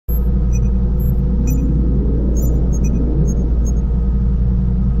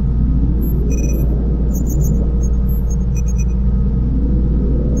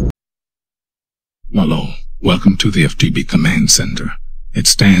Welcome to the FTB Command Center. It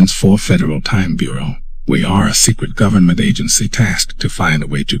stands for Federal Time Bureau. We are a secret government agency tasked to find a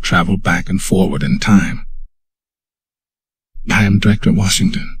way to travel back and forward in time. I am Director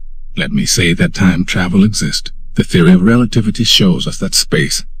Washington. Let me say that time travel exists. The theory of relativity shows us that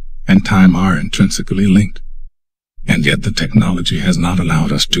space and time are intrinsically linked. And yet the technology has not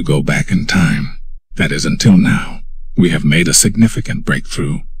allowed us to go back in time. That is, until now. We have made a significant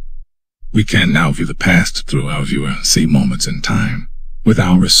breakthrough. We can now view the past through our viewer and see moments in time. With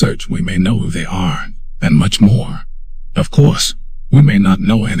our research, we may know who they are, and much more. Of course, we may not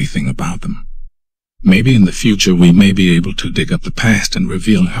know anything about them. Maybe in the future we may be able to dig up the past and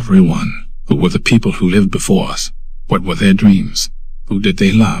reveal everyone. Who were the people who lived before us? What were their dreams? Who did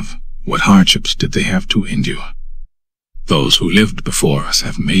they love? What hardships did they have to endure? Those who lived before us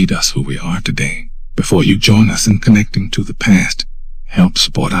have made us who we are today. Before you join us in connecting to the past, help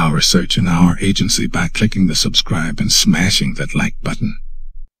support our research and our agency by clicking the subscribe and smashing that like button.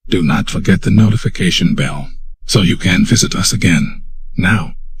 Do not forget the notification bell, so you can visit us again.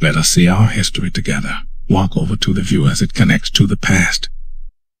 Now, let us see our history together. Walk over to the view as it connects to the past.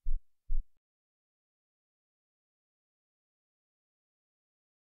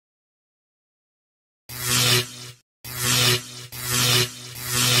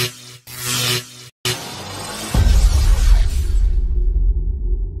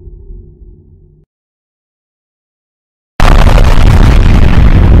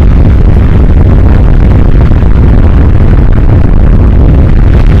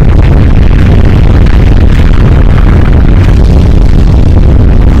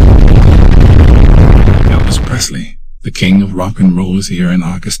 The king of rock and roll is here in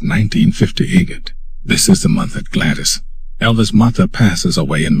August 1958. This is the month that Gladys, Elvis' mother, passes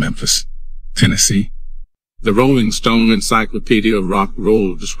away in Memphis, Tennessee. The Rolling Stone Encyclopedia of Rock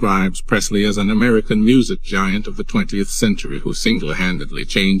Roll describes Presley as an American music giant of the 20th century who single-handedly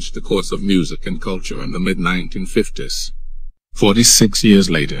changed the course of music and culture in the mid-1950s. 46 years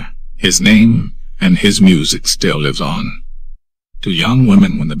later, his name and his music still lives on. Two young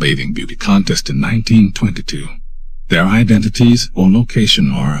women won the Bathing Beauty contest in 1922. Their identities or location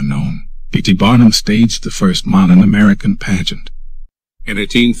are unknown. P.T. Barnum staged the first modern American pageant in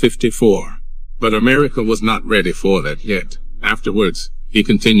 1854, but America was not ready for that yet. Afterwards, he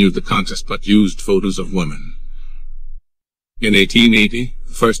continued the contest but used photos of women. In 1880,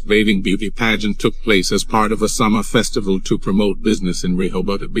 the first Bathing Beauty pageant took place as part of a summer festival to promote business in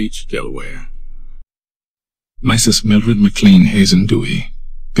Rehoboth Beach, Delaware. Mrs. Mildred McLean Hazen Dewey,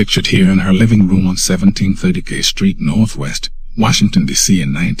 pictured here in her living room on 1730 K Street Northwest, Washington, D.C.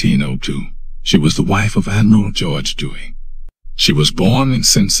 in 1902. She was the wife of Admiral George Dewey. She was born in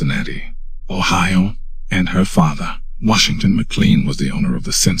Cincinnati, Ohio, and her father, Washington McLean, was the owner of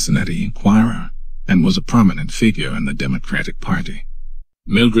the Cincinnati Enquirer and was a prominent figure in the Democratic Party.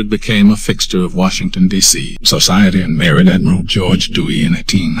 Mildred became a fixture of Washington, D.C. society and married Admiral George Dewey in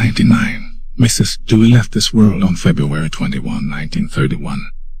 1899. Mrs. Dewey left this world on February 21, 1931.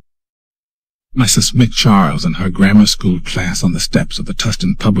 Mrs. McCharles and her grammar school class on the steps of the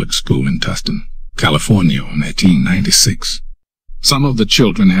Tusin Public School in Tusin, California in 1896. Some of the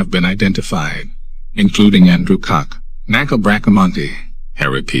children have been identified, including Andrew Koch, Naka Bracamonte,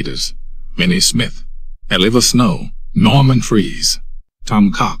 Harry Peters, Minnie Smith, Eliva Snow, Norman Fries,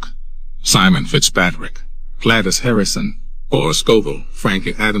 Tom Koch, Simon Fitzpatrick, Gladys Harrison, Orr Scoville,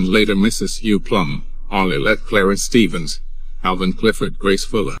 Frankie Adams, later Mrs. Hugh Plum, Ollie Lett, Clarence Stevens, Alvin Clifford, Grace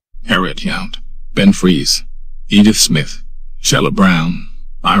Fuller, Harriet Yount, Ben Fries, Edith Smith, Shelley Brown,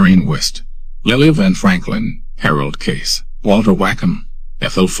 Irene West, Lily Van Franklin, Harold Case, Walter Wackham,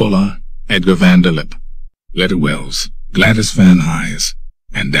 Ethel Fuller, Edgar Vanderlip, Letty Wells, Gladys Van Hise,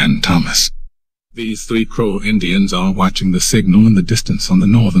 and Dan Thomas. These three Crow Indians are watching the signal in the distance on the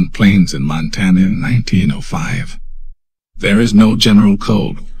northern plains in Montana in 1905. There is no general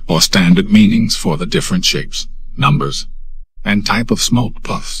code or standard meanings for the different shapes, numbers, and type of smoke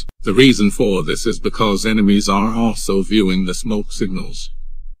puffs. The reason for this is because enemies are also viewing the smoke signals.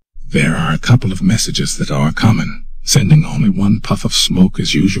 There are a couple of messages that are common. Sending only one puff of smoke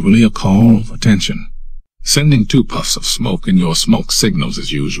is usually a call of attention. Sending 2 puffs of smoke in your smoke signals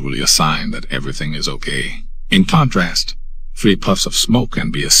is usually a sign that everything is okay. In contrast, 3 puffs of smoke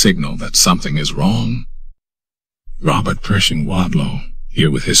can be a signal that something is wrong. Robert Pershing Wadlow, here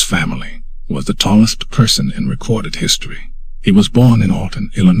with his family, was the tallest person in recorded history. He was born in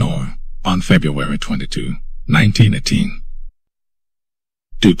Alton, Illinois, on February 22, 1918.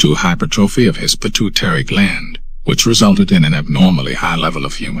 Due to hypertrophy of his pituitary gland, which resulted in an abnormally high level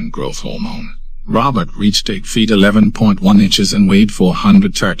of human growth hormone, Robert reached 8 feet 11.1 inches and weighed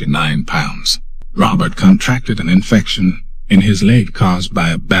 439 pounds. Robert contracted an infection in his leg caused by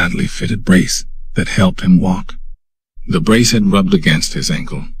a badly fitted brace that helped him walk. The brace had rubbed against his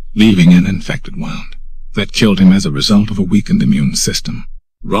ankle, leaving an infected wound that killed him as a result of a weakened immune system.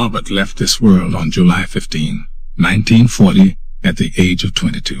 Robert left this world on July 15, 1940, at the age of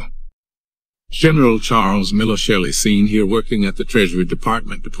 22. General Charles Miller Shelley, seen here working at the Treasury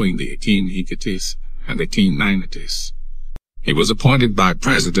Department between the 1880s and 1890s. He was appointed by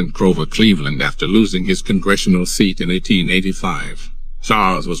President Grover Cleveland after losing his congressional seat in 1885.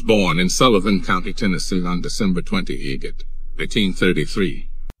 Charles was born in Sullivan County, Tennessee on December 28, 1833.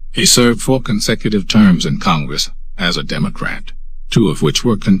 He served 4 consecutive terms in Congress as a Democrat, 2 of which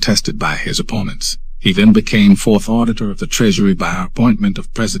were contested by his opponents. He then became 4th Auditor of the Treasury by appointment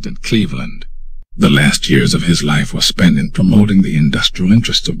of President Cleveland. The last years of his life were spent in promoting the industrial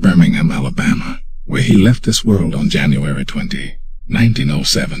interests of Birmingham, Alabama, where he left this world on January 20,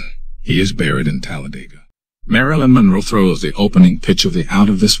 1907. He is buried in Talladega. Marilyn Monroe throws the opening pitch of the Out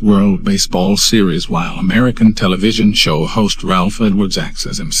of This World baseball series while American television show host Ralph Edwards acts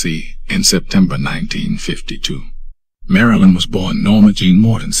as MC in September 1952. Marilyn was born Norma Jean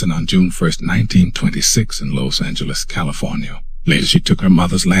Mortensen on June 1, 1926 in Los Angeles, California. Later she took her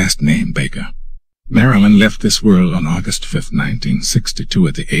mother's last name, Baker. Marilyn left this world on August 5, 1962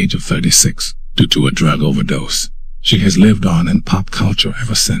 at the age of 36 due to a drug overdose. She has lived on in pop culture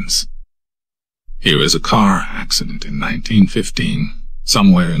ever since. Here is a car accident in 1915,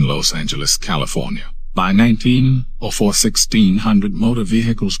 somewhere in Los Angeles, California. By 1904, 1,600 motor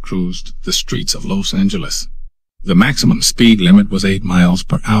vehicles cruised the streets of Los Angeles. The maximum speed limit was 8 miles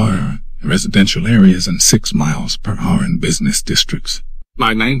per hour in residential areas and 6 miles per hour in business districts.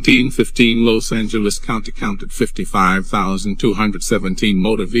 By 1915, Los Angeles County counted 55,217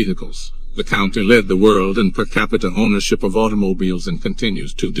 motor vehicles. The county led the world in per capita ownership of automobiles and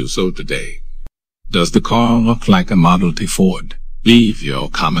continues to do so today. Does the car look like a Model T Ford? Leave your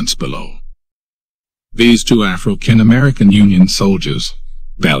comments below. These 2 African-American Union soldiers,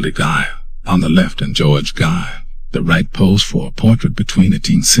 Baldy Guy on the left and George Guy, the right, pose for a portrait between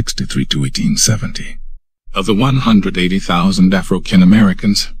 1863 to 1870. Of the 180,000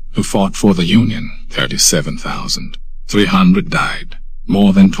 African-Americans who fought for the Union, 37,300 died.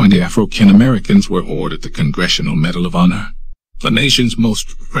 More than 20 African-Americans were awarded the Congressional Medal of Honor, the nation's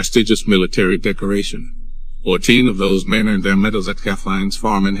most prestigious military decoration. 14 of those men earned their medals at Kathleen's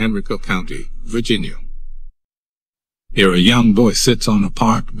Farm in Henrico County, Virginia. Here a young boy sits on a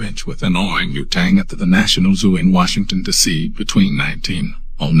park bench with an orangutan at the National Zoo in Washington, D.C. between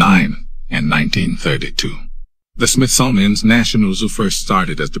 1909 and 1932. The Smithsonian's National Zoo first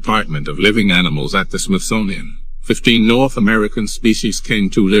started as Department of Living Animals at the Smithsonian. 15 North American species came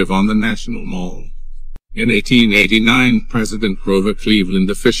to live on the National Mall. In 1889, President Grover Cleveland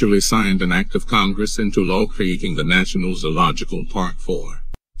officially signed an act of Congress into law creating the National Zoological Park for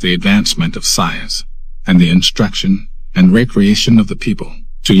the advancement of science and the instruction and recreation of the people.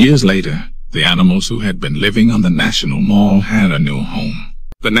 2 years later, the animals who had been living on the National Mall had a new home.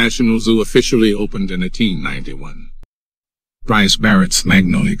 The National Zoo officially opened in 1891. Bryce Barrett's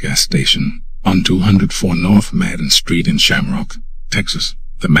Magnolia gas station on 204 North Madden Street in Shamrock, Texas.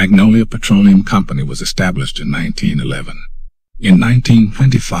 The Magnolia Petroleum Company was established in 1911. In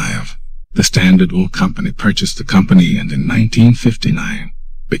 1925, the Standard Oil Company purchased the company and in 1959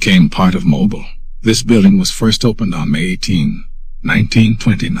 became part of Mobil. This building was first opened on May 18,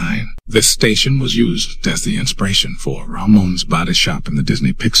 1929. This station was used as the inspiration for Ramon's Body Shop in the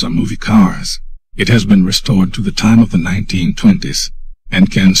Disney Pixar movie Cars. It has been restored to the time of the 1920s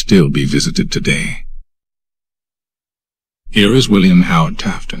and can still be visited today. Here is William Howard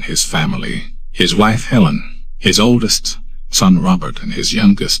Taft and his family, his wife Helen, his oldest son Robert and his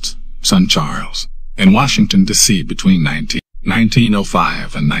youngest son Charles, in Washington, D.C. between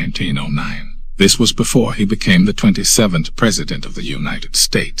 1905 and 1909. This was before he became the 27th President of the United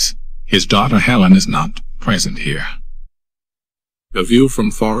States. His daughter Helen is not present here. A view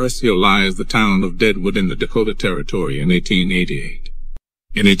from Forest Hill lies the town of Deadwood in the Dakota Territory in 1888.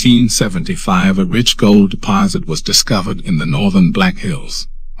 In 1875, a rich gold deposit was discovered in the northern Black Hills.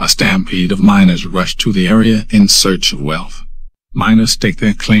 A stampede of miners rushed to the area in search of wealth. Miners staked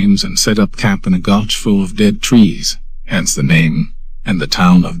their claims and set up camp in a gulch full of dead trees, hence the name, and the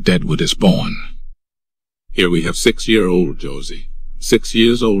town of Deadwood is born. Here we have 6-year-old Josie, 6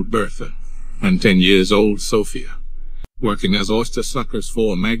 years old Bertha, and 10 years old Sophia, working as oyster suckers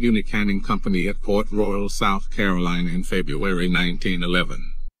for a Maguni Canning Company at Port Royal, South Carolina in February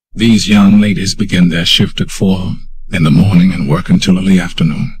 1911. These young ladies begin their shift at 4 in the morning and work until early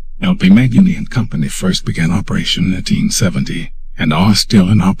afternoon. LP Maguni and Company first began operation in 1870 and are still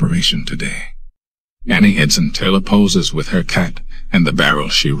in operation today. Annie Edson Taylor poses with her cat and the barrel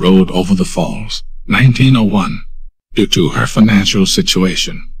she rode over the falls. 1901. Due to her financial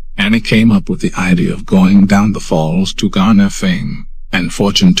situation, Annie came up with the idea of going down the falls to garner fame and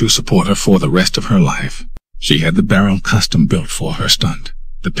fortune to support her for the rest of her life. She had the barrel custom built for her stunt.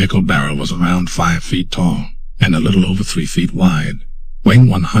 The pickle barrel was around 5 feet tall and a little over 3 feet wide, weighing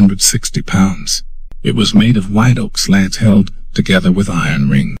 160 pounds. It was made of white oak slats held together with iron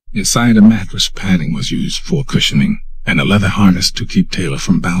rings. Inside, a mattress padding was used for cushioning, and a leather harness to keep Taylor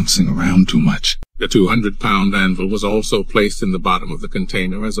from bouncing around too much. The 200-pound anvil was also placed in the bottom of the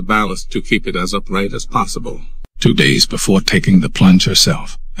container as a ballast to keep it as upright as possible. 2 days before taking the plunge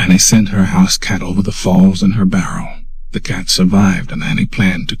herself, Annie sent her house cat over the falls in her barrel. The cat survived, and Annie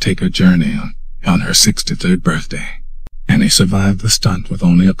planned to take her journey on her 63rd birthday. Annie survived the stunt with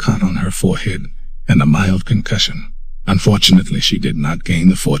only a cut on her forehead and a mild concussion. Unfortunately, she did not gain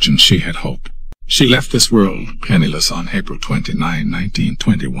the fortune she had hoped. She left this world penniless on April 29,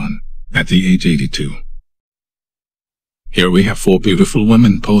 1921, at the age 82. Here we have 4 beautiful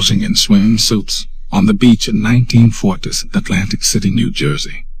women posing in swimsuits on the beach in 1940s Atlantic City, New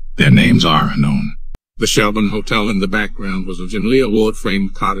Jersey. Their names are unknown. The Shelburne Hotel in the background was a Jim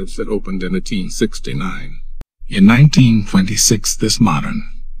Award-framed cottage that opened in 1869. In 1926, this modern,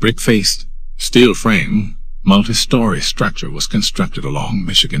 brick-faced, steel-frame, multi-story structure was constructed along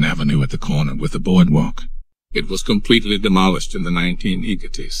Michigan Avenue at the corner with the boardwalk. It was completely demolished in the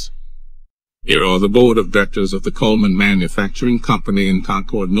 1980s. Here are the board of directors of the Coleman Manufacturing Company in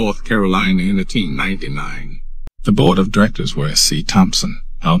Concord, North Carolina in 1899. The board of directors were S.C. Thompson,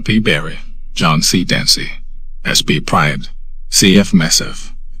 L.P. Berry, John C. Dancy, S.B. Pride, C.F.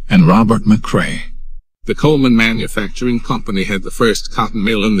 Messeff, and Robert McCrae. The Coleman Manufacturing Company had the first cotton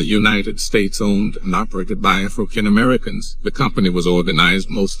mill in the United States, owned and operated by African Americans. The company was organized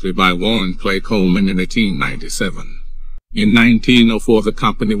mostly by Warren Clay Coleman in 1897. In 1904, the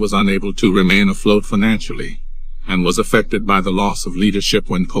company was unable to remain afloat financially and was affected by the loss of leadership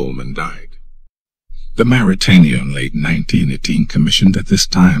when Coleman died. The Mauretania in late 1918 commissioned at this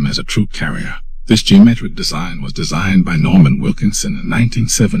time as a troop carrier. This geometric design was designed by Norman Wilkinson in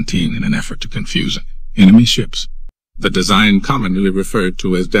 1917 in an effort to confuse enemy ships. The design, commonly referred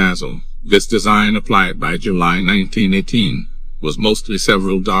to as Dazzle, this design applied by July 1918, was mostly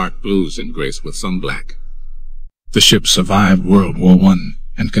several dark blues and grays with some black. The ship survived World War I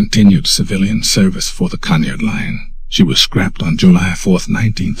and continued civilian service for the Cunard Line. She was scrapped on July 4,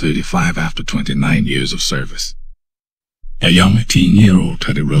 1935 after 29 years of service. A young 18-year-old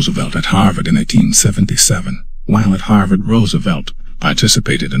Teddy Roosevelt at Harvard in 1877. While at Harvard, Roosevelt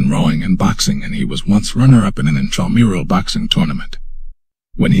participated in rowing and boxing, and he was once runner-up in an intramural boxing tournament.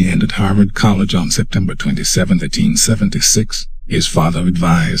 When he entered Harvard College on September 27, 1876, his father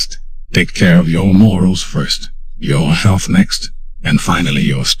advised, "Take care of your morals first, your health next, and finally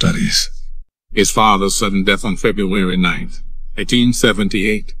your studies." His father's sudden death on February 9,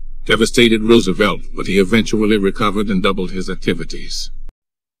 1878, devastated Roosevelt, but he eventually recovered and doubled his activities.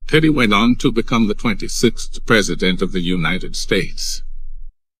 Teddy went on to become the 26th President of the United States.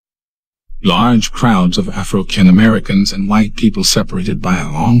 Large crowds of African Americans and white people separated by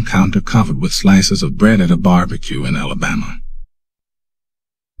a long counter covered with slices of bread at a barbecue in Alabama.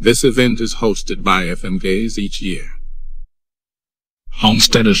 This event is hosted by FMGays each year.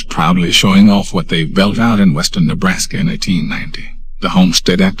 Homesteaders proudly showing off what they built out in western Nebraska in 1890. The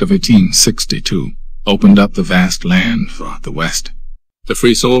Homestead Act of 1862 opened up the vast land for the West. The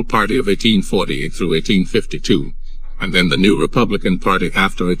Free Soil Party of 1848 through 1852, and then the New Republican Party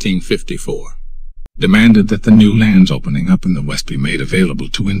after 1854, demanded that the new lands opening up in the West be made available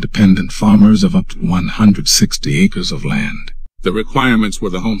to independent farmers of up to 160 acres of land. The requirements were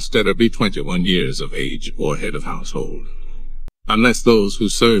the homesteader be 21 years of age or head of household, unless those who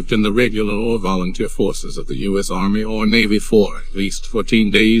served in the regular or volunteer forces of the U.S. Army or Navy for at least 14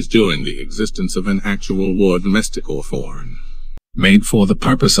 days during the existence of an actual war, domestic or foreign, made for the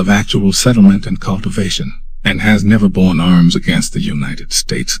purpose of actual settlement and cultivation, and has never borne arms against the United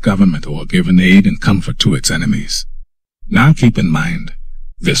States government or given aid and comfort to its enemies. Now keep in mind,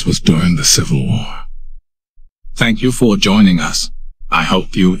 this was during the Civil War. Thank you for joining us. I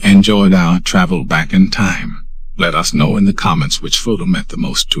hope you enjoyed our travel back in time. Let us know in the comments which photo meant the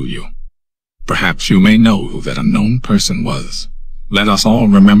most to you. Perhaps you may know who that unknown person was. Let us all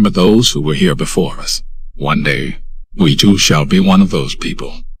remember those who were here before us. One day, we too shall be one of those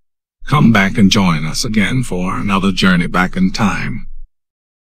people. Come back and join us again for another journey back in time.